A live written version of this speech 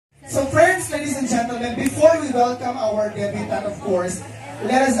gentlemen, before we welcome our debutant, of course,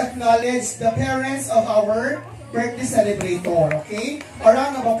 let us acknowledge the parents of our birthday celebrator, okay? A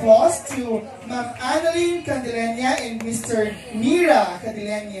round of applause to Ma'am Annalyn Candelenia and Mr. Mira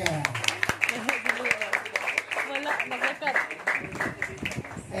Candelenia.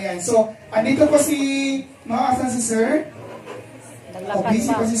 Ayan, so, andito po si mga si Sir. O,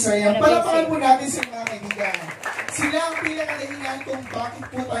 busy po si Sir. Yan. Palapakan po natin sa mga kaibigan. Sila ang pinakadahilan kung bakit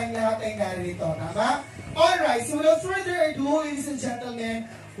po tayong lahat ay narito. Tama? Alright, so without further ado, ladies and gentlemen,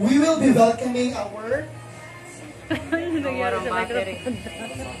 we will be welcoming our...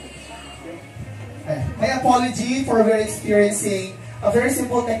 My apology for we're experiencing a very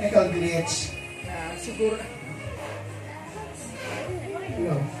simple technical glitch. Siguro...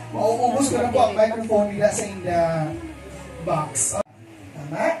 Mauubos ko na po ang microphone nila sa in the box.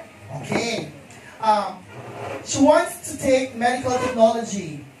 Tama? Okay. She wants to take medical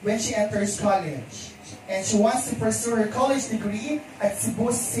technology when she enters college. And she wants to pursue her college degree at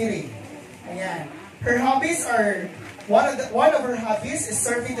Cebu City. Ayan. Her hobbies are, one of her hobbies is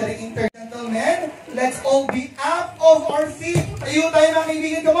surfing to the internet. Gentlemen, let's all be up of our feet. Tayo tayo mga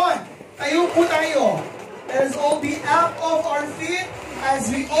kaibigan, come on. Tayo po tayo. Let us all be up of our feet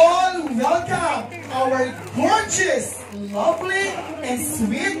as we all welcome our gorgeous, lovely, and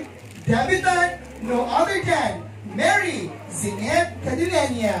sweet debutant, no other than Mary Zinette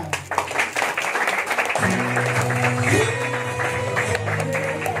Cadilenia.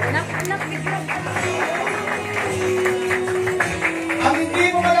 Ang hindi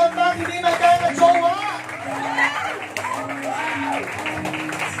mo malamang, hindi magkakajowa.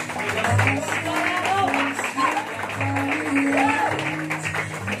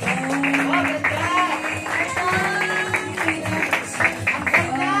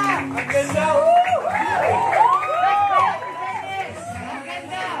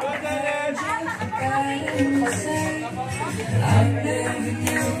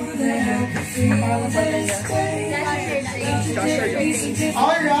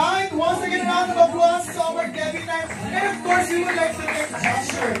 Alright, once again, a round of applause to our debutant. And of course, we would like to thank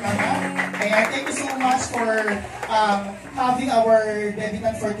Joshua. And thank you so much for having our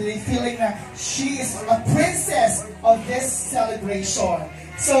debutant for today, feeling that she is a princess of this celebration.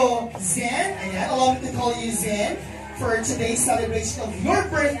 So, Zen, allow me to call you Zen for today's celebration of your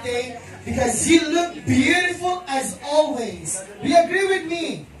birthday because you look beautiful as always. Do you agree with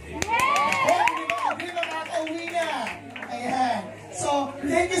me? So,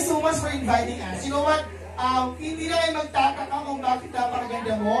 thank you so much for inviting us. You know what? Hindi na kayo magtataka kung bakit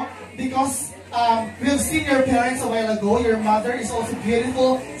napakaganda mo because we've seen your parents a while ago. Your mother is also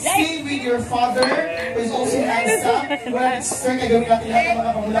beautiful. Same with your father, who is also handsome. Well, sir, kagawin natin lahat ng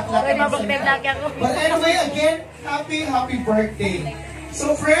mga pamulaklak. But anyway, again, happy birthday.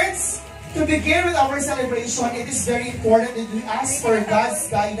 So, friends, to begin with our celebration, it is very important that we ask for God's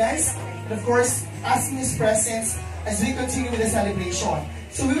guidance and, of course, asking His presence as we continue with the celebration.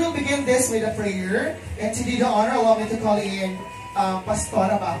 So we will begin this with a prayer. And to do the honor, allow me to call in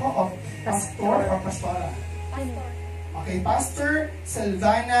Pastora ba ako? O Pastor or Pastora? Okay, Pastor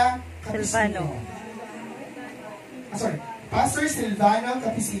Silvana Capisinio. Sorry, Pastor Silvana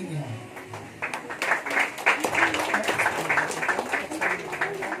Capisinio.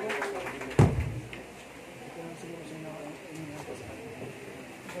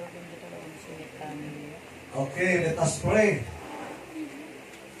 Okay, let us pray.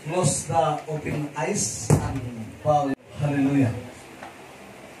 Close the open eyes and bow. Hallelujah.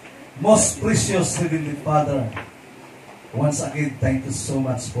 Most precious Heavenly Father, once again, thank you so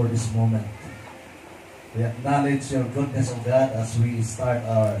much for this moment. We acknowledge your goodness of God as we start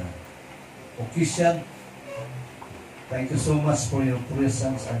our occasion. Thank you so much for your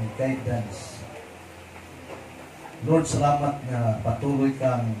presence and guidance. Lord, salamat na patuloy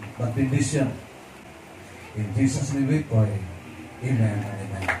kang magbendisyon. In Jesus' name we pray. Amen and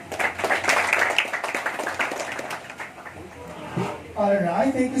amen.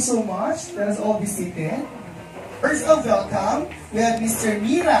 Alright, thank you so much. Let us all be seated. First of welcome, we have Mr.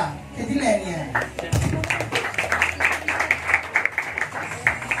 Mira Cadilenia.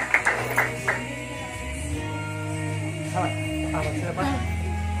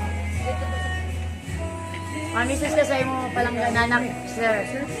 Mami, sis ka sa'yo mo palang nanak,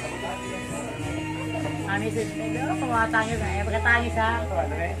 sir. Mami, sis, pagkatangis na. Pagkatangis ha.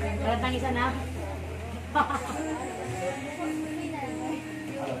 Pagkatangis na.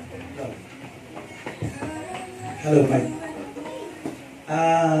 Hello, Mike.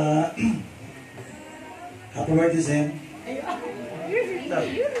 Happy birthday, Zen.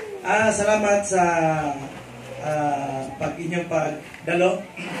 Salamat sa inyong pagdalo.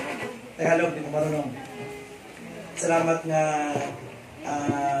 Tagalog, di ko marunong. Salamat nga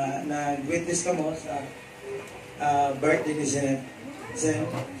nag-witness ka mo sa birthday ni Zen. Zen,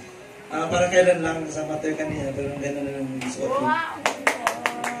 parang kailan lang kasama tayo kanina, pero gano'n na yung suot ko.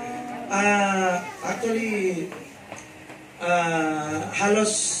 Actually,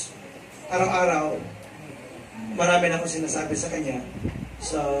 halos araw-araw, marami na akong sinasabi sa kanya.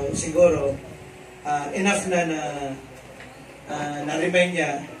 So, siguro, enough na na-remind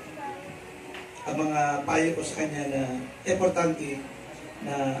niya ang mga payo ko sa kanya na importante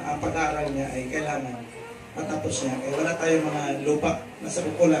na ang pag-aaral niya ay kailangan matapos niya. Kaya wala tayong mga lupa, nasa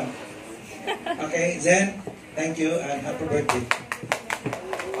buko lang. Okay, Zen, thank you and happy birthday.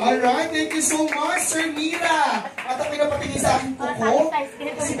 Alright, thank you so much, Sir Mira. At ang pinapatingin sa aking kuko,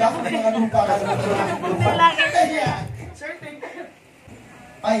 kasi baka may mga lupa ka na lupa. Ayan, Sir, thank you.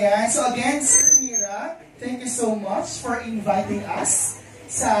 Ayan, so again, Sir Mira, thank you so much for inviting us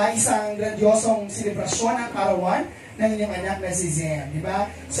sa isang grandiosong selebrasyon ng karawan ng inyong anak na si Zen, di ba?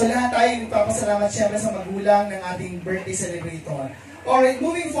 So lahat tayo nagpapasalamat siyempre sa magulang ng ating birthday celebrator. Alright,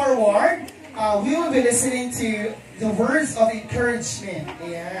 moving forward, we will be listening to the words of encouragement.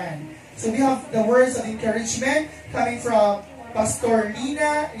 Ayan. So we have the words of encouragement coming from Pastor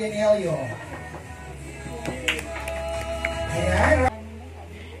Lina Yanelio. Ayan.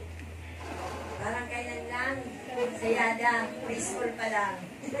 Parang kailan lang, sayada, preschool pa lang.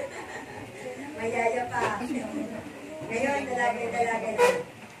 Mayaya pa. Ngayon, dalaga na.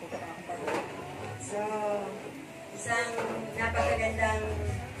 So, isang napakagandang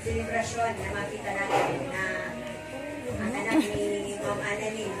selebrasyon na makita natin na ang anak ni Ma'am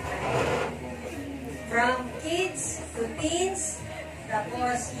Annalyn. From kids to teens,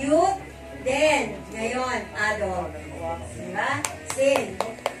 tapos youth, then ngayon, adult. Diba? Sin.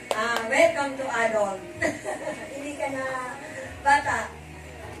 Welcome to adult. Hindi ka na bata.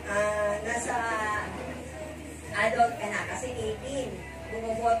 Nasa adult ka na kasi 18.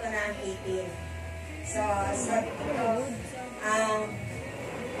 Bumuboto na ang 18. So, sabi ko,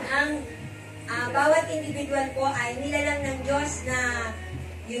 bawat individual po ay nilalang ng Diyos na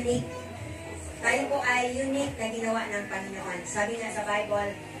unique. Tayo po ay unique na ginawa ng Panginoon. Sabi na sa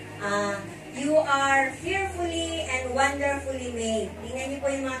Bible, you are fearfully and wonderfully made. Tingnan niyo po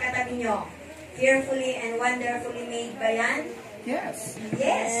yung mga katabi niyo. Fearfully and wonderfully made ba yan? Yes.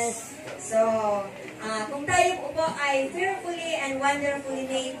 Yes. So, kung tayo po ay fearfully and wonderfully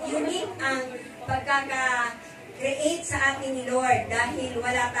made, unique ang pagkaka-create sa atin ni Lord dahil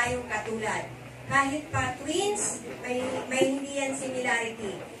wala tayong katulad. Kahit pa twins, may hindi yan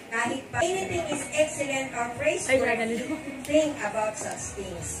similarity. Kahit pa anything is excellent or praiseworthy, think about such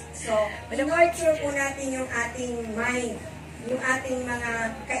things. So, i-nurture po natin yung ating mind, yung ating mga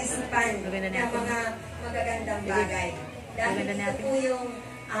kaisipan ng mga magagandang bagay. Dahil ito po yung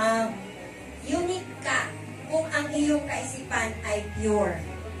unique ka kung ang iyong kaisipan ay pure.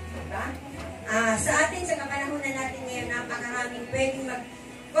 Diba? Sa atin, sa kapanahonan natin ngayon, napakaraming pwedeng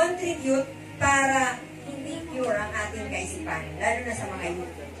mag-contribute para hindi pure ang ating kaisipan, lalo na sa mga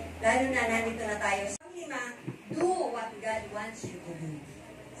youth. Lalo na nandito na tayo. Sa lima, do what God wants you to do.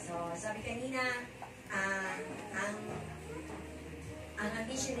 So, sabi kanina, ang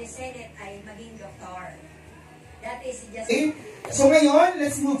ambition ni Senate ay maging doktor. That is just... Okay. So ngayon,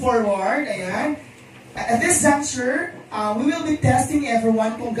 let's move forward. Ayan. At this juncture, we will be testing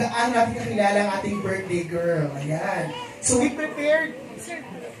everyone kung gaano natin kakilala ang ating birthday girl. Ayan. So we prepared...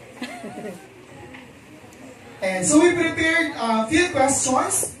 And so we prepared few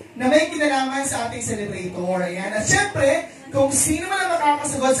questions na may kinalaman sa ating celebrator. Ayan. At syempre, kung sino man ang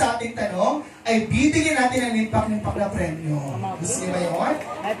makakasagot sa ating tanong, ay bibigyan natin ng limpak-limpak na premyo. Gusto niyo ba yun?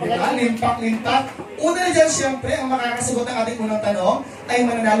 Diba? Limpak-limpak. Una na dyan, syempre, ang makakasagot ng ating unang tanong ay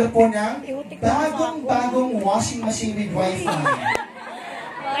mananalo po ng bagong-bagong washing machine with Wi-Fi.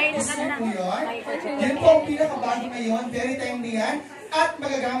 Gusto niyo po yun? Yan po ang pinakabago ngayon. Very timely yan. At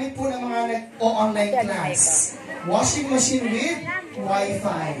magagamit po ng mga nag-o-online class. Washing machine with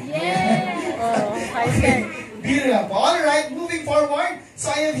Wi-Fi. Okay. Beautiful. Alright, moving forward.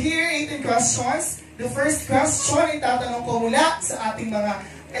 So I have here 18 questions. The first question ay tatanong ko mula sa ating mga...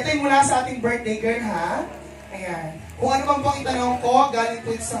 Ito yung mula sa ating birthday girl, ha? Ayan. Kung ano man pong itanong ko, galing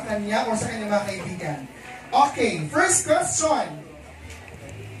po ito sa kanya o sa kanyang mga kaibigan. Okay, first question.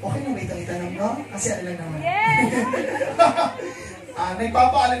 Okay na ba itong itanong, no? Kasi ano lang naman.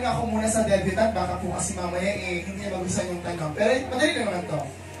 Nagpapaalam nga ako muna sa debutant, baka po kasi mamaya hindi niya magustuhan yung tanong. Pero madali lang naman to.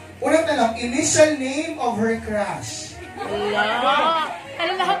 Unang tanong, initial name of her crush. Ano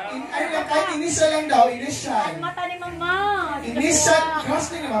Ano lang kahit initial lang daw, initial. Ang mata ni Mama. Initial,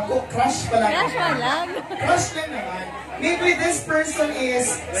 crush lang naman po. Crush pa lang. Crush pa lang. Crush lang naman. Maybe this person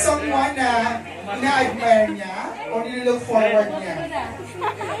is someone na ina-admire niya or nililook forward niya.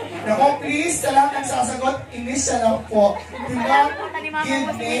 Nako, please, sa lahat ng sasagot, initial lang po. Do not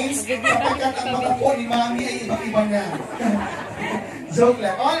give names kapagkat ang mata po ni Mami ay ibang-iba na. Joke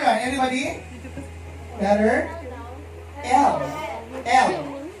lang. Alright, anybody? Letter? L. L.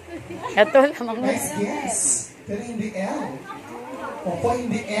 Ito lamang. Nice guess. Pero hindi L. Opo,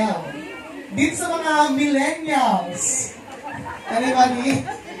 hindi L. Dito sa mga millennials. Anybody?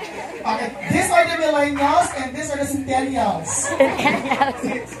 Okay, these are the millennials and these are the centennials.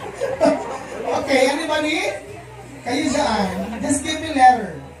 Okay, anybody? Kayo dyan. Just give me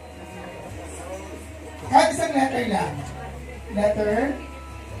letter. Kahit isang letter lang. Letter?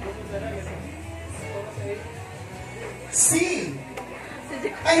 C.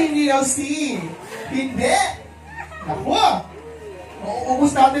 Ay, hindi daw C. Hindi. Naku.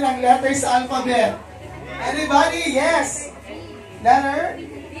 Uubos natin ang letters sa alphabet. Anybody? Yes. Letter?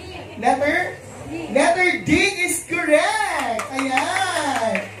 Letter? Letter D is correct.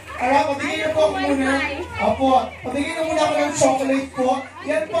 Ayan. Alright, pabigyan niyo po ako muna. Opo, pabigyan niyo muna ako ng chocolate po.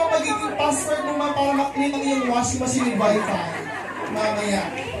 Yan po ang magiging password mo para maklaim ang iyong washing machine Wi-Fi. Mamaya.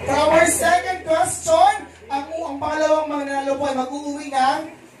 For our second question, ang pangalawang mananalo po ay mag-uuwi ng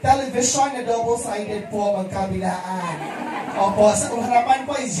television na double-sided po magkabilaan. Opo, sa harapan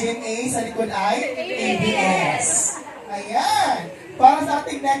po ay GMA, sa likod ay ABS. Ayan. Para sa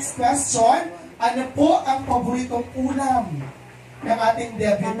ating next question, ano po ang paboritong ulam ng ating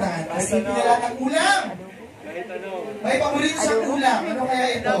debutant? Kasi pinala ng ulam. May paborito siyang ulam. Ano kaya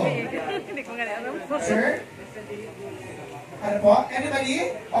ito? Sir? Ano po?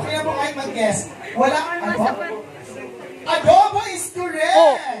 Anybody? Okay na po kahit mag-guess. Wala. Ano po? Adobo is correct!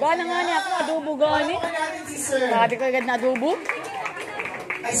 Oh, gana nga niya ako. Adobo gani. Ano natin si Sir? Sabi ko agad na adobo.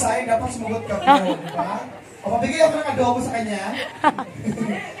 Ay, sayang. Dapat sumugot ka po. Diba? O, mabigay ako ng adobo sa kanya.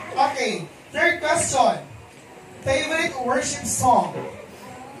 Okay. Third question. Favorite worship song?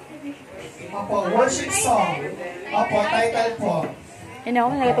 Opo, worship song. Opo, title po. Hindi ako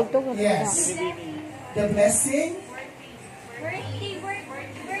nagatugtog. Yes. The Blessing?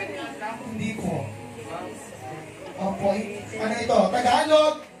 Hindi po. Opo, ano ito?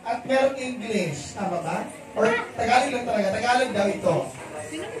 Tagalog at merong English. Tama ba? Or Tagalog lang talaga. Tagalog daw ito.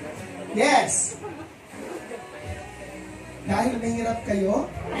 Yes. Dahil mahirap kayo?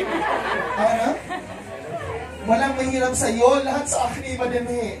 Ano? Walang mahirap sa iyo. Lahat sa akin ay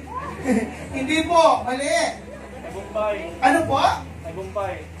madami. Hindi po. Mali. Ano po?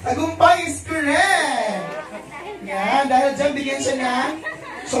 Tagumpay is correct. Yan. Dahil dyan bigyan siya ng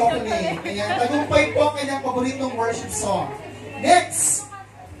chocolate. Ayan. Tagumpay po ang kanyang paboritong worship song. Next.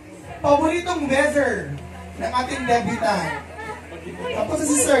 Paboritong weather ng ating debutant. Tapos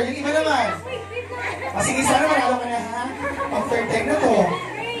si Sir. Yung iba naman. Sige, sana manalo ka na ha. After 10 na to.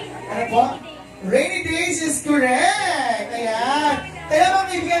 Ano po? Rainy days is correct. Ayan. Kaya mga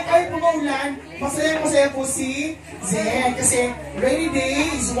kaibigan, kahit pumaulan, masaya po si Zen. Kasi rainy day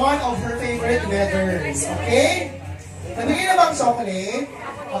is one of her favorite weathers. Okay? Nabigyan na ba ang chocolate?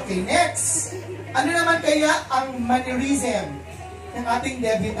 Okay, next. Ano naman kaya ang mannerism ng ating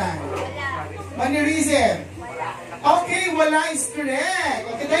debutant? Mannerism. Okay, wala is correct.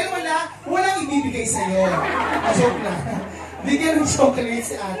 Okay, dahil walang ibibigay sa'yo. Joke na. Bigyan ng chocolate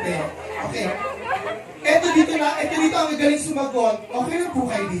si ate. Okay. Ito dito ang magaling sumagot. Okay lang po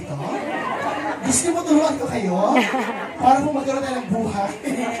kayo dito? Gusto mo turuan ko kayo? Para po magkaroon tayo ng buhay.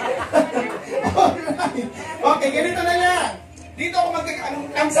 Alright. Okay, ganito na lang. Dito ako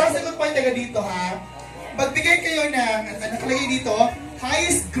ang sasagot pa yung taga dito ha. Magbigay kayo ng, nakalagay dito,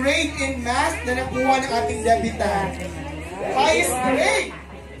 highest grade in math na nakuha ng ating debutant. Highest grade!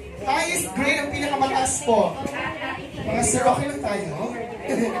 Highest grade ang pinakamataas po. Mga sir, okay lang tayo?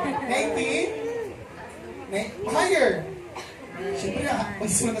 90? Higher! Siyempre na,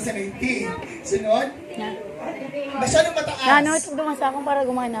 magsusunod na sa 90. Sunod? Masyadong mataas. Ano, ito dumasa akong para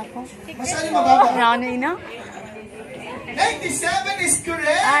gumana ako. Masyadong mababa. Ano ina? 97 is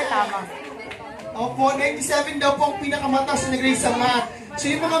correct! Ah, tama. Opo, 97 daw po ang pinakamataas na grade sa math. So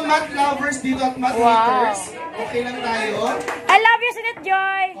yung mga math lovers dito at math Wow. haters, okay lang tayo. I love you, Sinit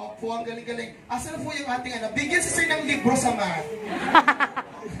Joy! Opo, ang galing-galing. Asan po yung ating ano? Bigyan si sir ng libro sa math.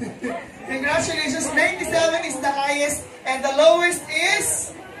 Congratulations, 97 is the highest and the lowest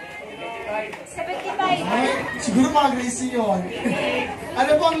is? 75. Ay, siguro mga grades yun.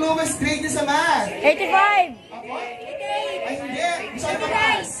 Ano po ang lowest grade niya sa math? 85. Opo? Ay, hindi. Saan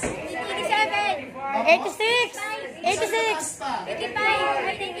mataas? 87. 86. 86.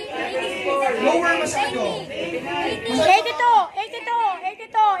 85. Lower masyado. 82.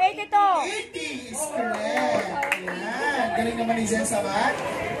 80 is correct. Ayan. Galing naman ni Zen Sabat.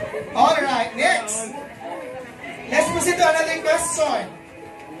 Alright, next. Let's proceed to another question.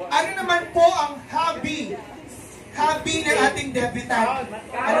 Ano naman po ang hobby? Hobby ng ating debutant.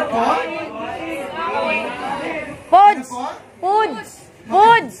 Ano po? Foods. Ano po? Foods.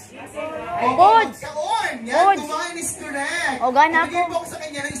 Foods. Foods. Kaon. Yan, Foods. kumain is correct. O, gana Ibigay po. po ko sa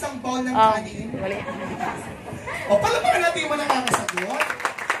kanya ng isang bowl ng Oh, kanin. wala. O, palapakan natin yung mga nakakasagot.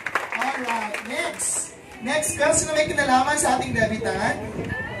 Alright, next. Next question na may kinalaman sa ating debutant.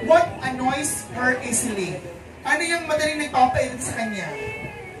 What annoys her easily? Ano yung madaling nagpapainit sa kanya?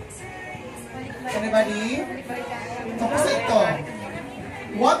 Anybody? Tapos na ito.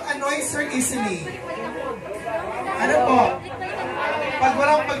 What annoys her easily? Ano po? Pag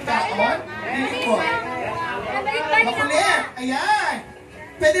walang pagkaon, hindi po. Makulit. Ayan.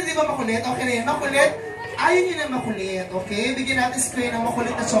 Pwede di ba makulit? Okay na yan. Makulit. Ayaw nyo na makulit. Okay? Bigyan natin screen ng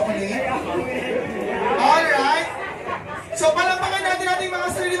makulit na chocolate. Alright. So, palampakan natin ating mga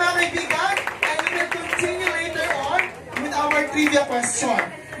sarili mga kaibigan. And we will continue later on with our trivia question.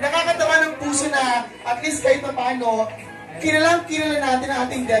 Nakakatawa ng puso na at least kahit na paano, kilala natin ang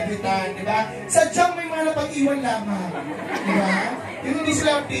ating debutant, di ba? Sadyang may mga napag-iwan lamang, di ba? Yung hindi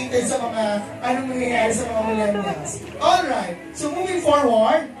sila updated sa mga anong nangyayari sa mga millennials. Alright, so moving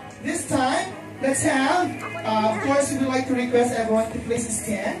forward, this time, let's have, of course, we would like to request everyone to please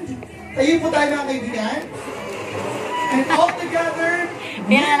stand. Tayo po tayo mga kaibigan. And all together,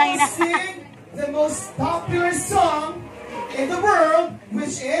 we will sing the most popular song in the world,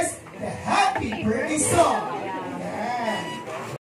 which is the Happy Birthday song.